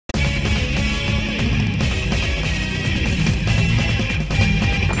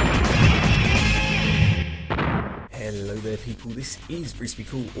is Brucey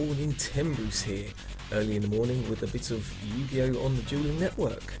Cool or nintenbruce here, early in the morning with a bit of Yu-Gi-Oh on the Dueling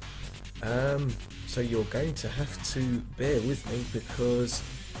Network. So you're going to have to bear with me because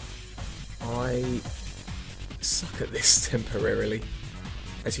I suck at this temporarily,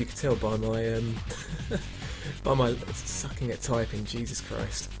 as you can tell by my by my sucking at typing. Jesus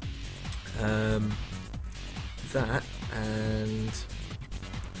Christ. That and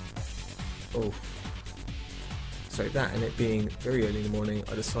that and it being very early in the morning,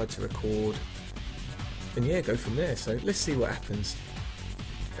 I decided to record and yeah, go from there. So let's see what happens.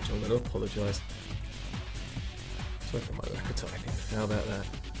 Actually, I'm going to apologise. Sorry for my lack of typing. How about that?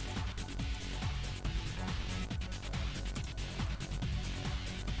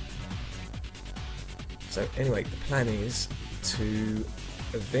 So anyway, the plan is to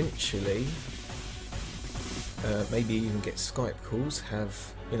eventually maybe even get Skype calls, have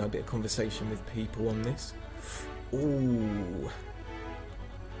a bit of conversation with people on this. Ooh,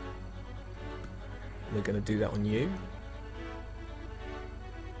 we're going to do that on you.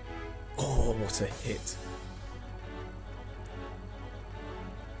 Oh, what a hit!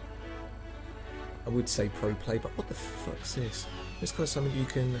 I would say pro play, but what the fuck's this? This kind of something you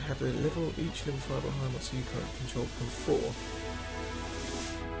can have a level, each level 5 or higher, what's you currently control from 4.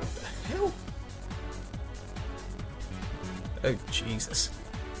 What the hell? Oh Jesus.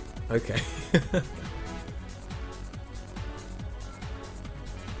 Okay.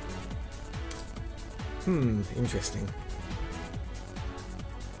 Interesting.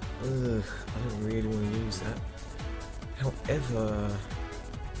 I don't really want to use that. However,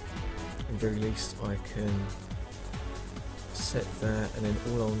 at the very least I can set that, and then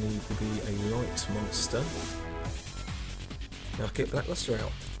all I'll need will be a light monster. Now I'll get Blackluster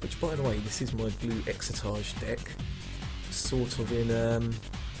out, which by the way, this is my blue Exotage deck, sort of in,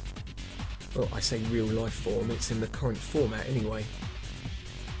 well, I say real life form, it's in the current format anyway.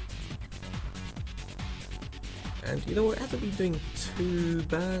 And you know what, it hasn't been doing too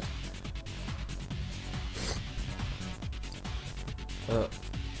bad.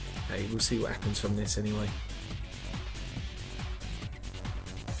 Hey, we'll see what happens from this anyway.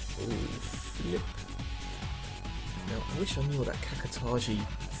 Ooh, flip. Now, I wish I knew what that Kakataji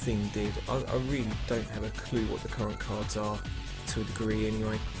thing did. I really don't have a clue what the current cards are, to a degree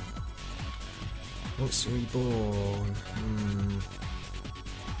anyway. Monster Reborn.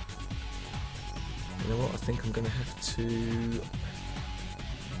 You know what, I think I'm going to have to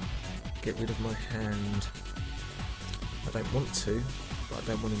get rid of my hand. I don't want to, but I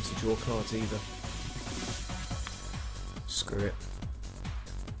don't want him to draw cards either. Screw it.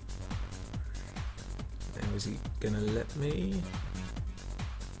 Now is he going to let me?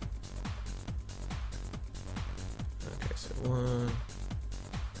 Okay, so 1,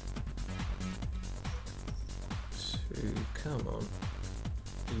 2, come on.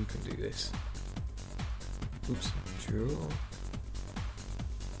 You can do this. Oops, draw.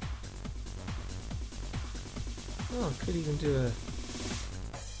 Oh, I could even do a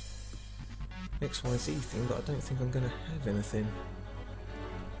XYZ thing, but I don't think I'm going to have anything.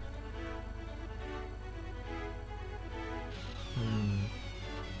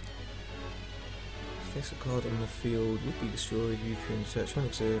 Face a card on the field would be destroyed. You can search one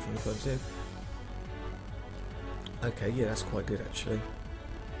observe from the card Z. Okay, yeah, that's quite good actually.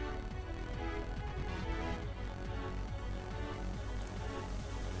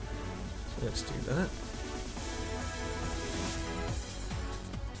 So let's do that.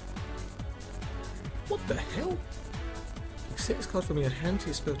 What the hell? Accept this card from your hand to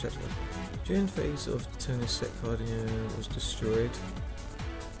your spell check. During phase of the turn, this set card was destroyed.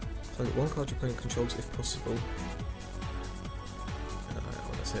 Target one card your opponent controls if possible.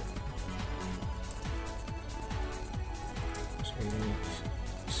 Oh, that's it. 3,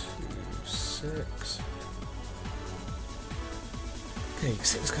 2, 6. Okay,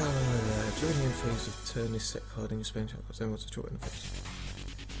 accept this card. During the end phase of the turn, this set card in your spell check. Then what's the draw in the face?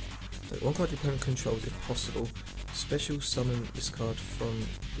 One card your opponent controls if possible. Special summon this card from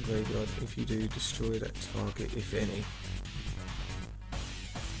the graveyard. If you do, destroy that target if any.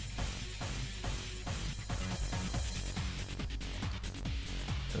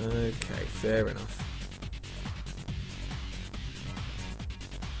 Okay, fair enough.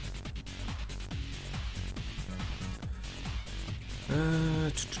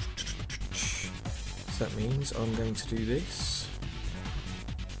 So that means I'm going to do this.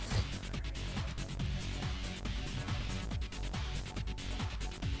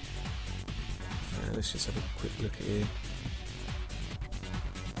 Let's just have a quick look at here.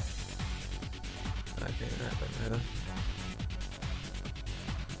 Okay, that don't matter.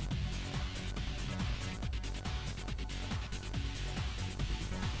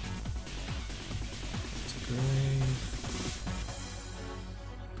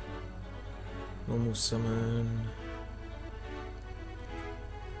 Normal summon.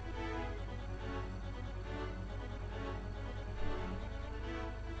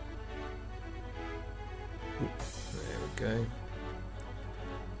 Oop, there we go.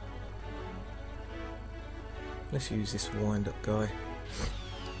 Let's use this wind-up guy.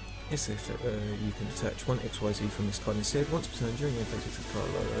 Yes, if you can attach one XYZ from this card instead, once per turn during the effect of the card,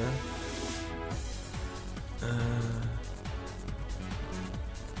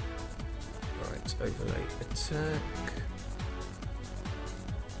 right, overlay attack.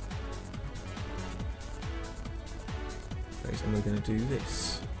 Right, and we're going to do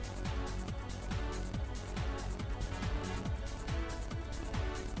this.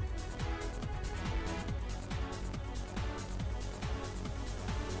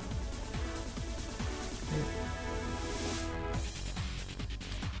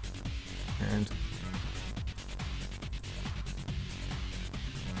 And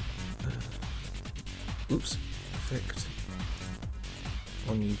oops, effect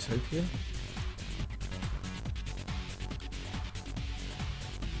on Utopia.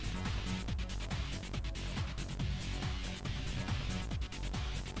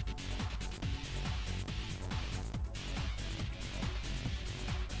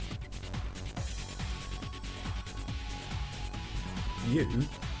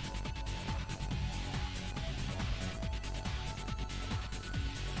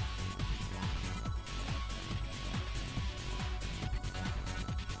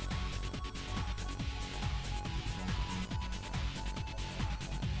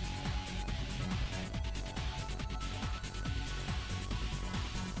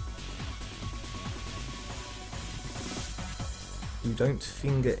 You don't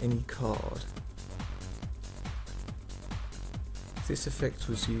finger any card. If this effect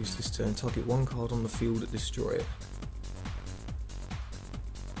was used this turn, target one card on the field and destroy it.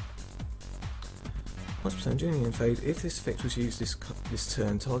 Once per turn during the end phase, if this effect was used this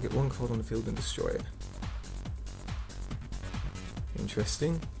turn, target one card on the field and destroy it.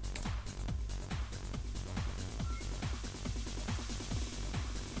 Interesting.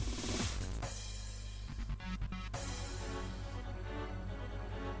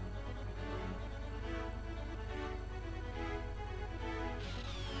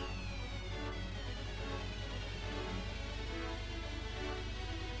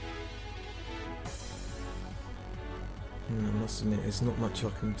 I must admit, there's not much I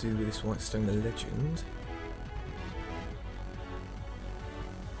can do with this Whitestone the Legend.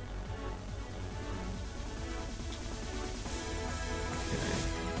 Okay,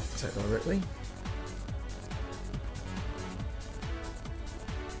 attack directly.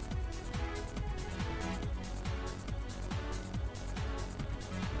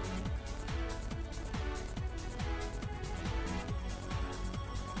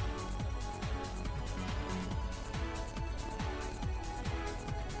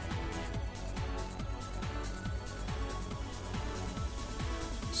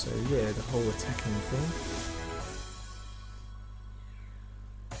 So yeah, the whole attacking thing.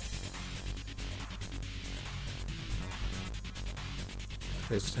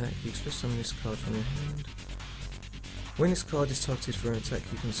 First attack, you express summon this card from your hand. When this card is targeted for an attack,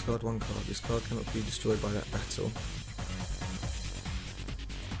 you can discard one card. This card cannot be destroyed by that battle.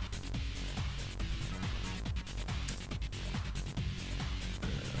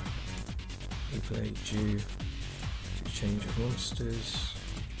 You play due to change of monsters.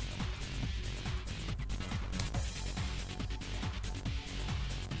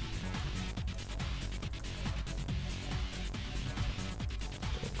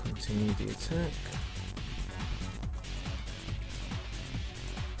 Continue the attack.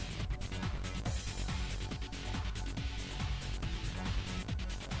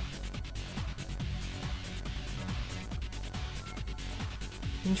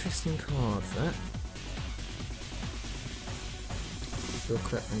 Interesting card, that. You're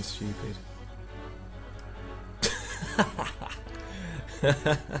crap and stupid.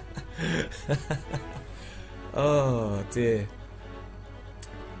 Oh dear.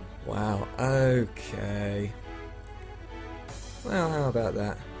 Wow, okay. Well, how about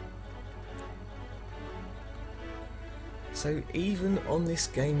that? So even on this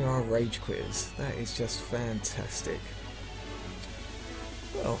game there are rage quitters. That is just fantastic.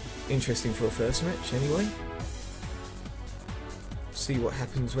 Well, interesting for a first match anyway. See what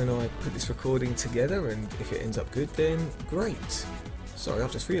happens when I put this recording together, and if it ends up good then great. Sorry,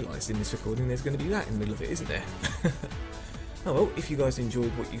 I've just realised in this recording there's going to be that in the middle of it, isn't there? Oh well, if you guys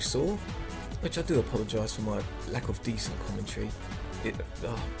enjoyed what you saw, which I do apologise for my lack of decent commentary.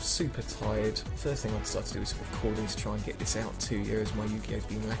 I'm super tired. First thing I decided to do was recording to try and get this out to you, as my Yu-Gi-Oh's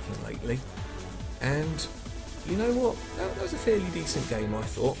been lacking lately. And you know what? That was a fairly decent game, I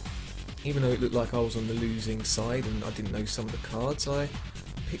thought. Even though it looked like I was on the losing side and I didn't know some of the cards, I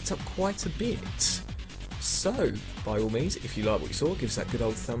picked up quite a bit. So, by all means, if you like what you saw, give us that good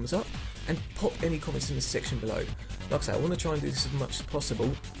old thumbs up and pop any comments in the section below. Like I say, I want to try and do this as much as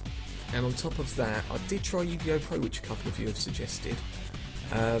possible. And on top of that, I did try Yu-Gi-Oh! Pro, which a couple of you have suggested.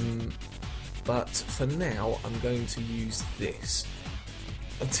 But for now, I'm going to use this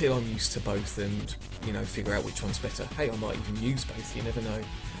until I'm used to both and, you know, figure out which one's better. Hey, I might even use both, you never know.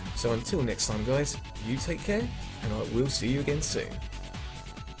 So until next time, guys, you take care, and I will see you again soon.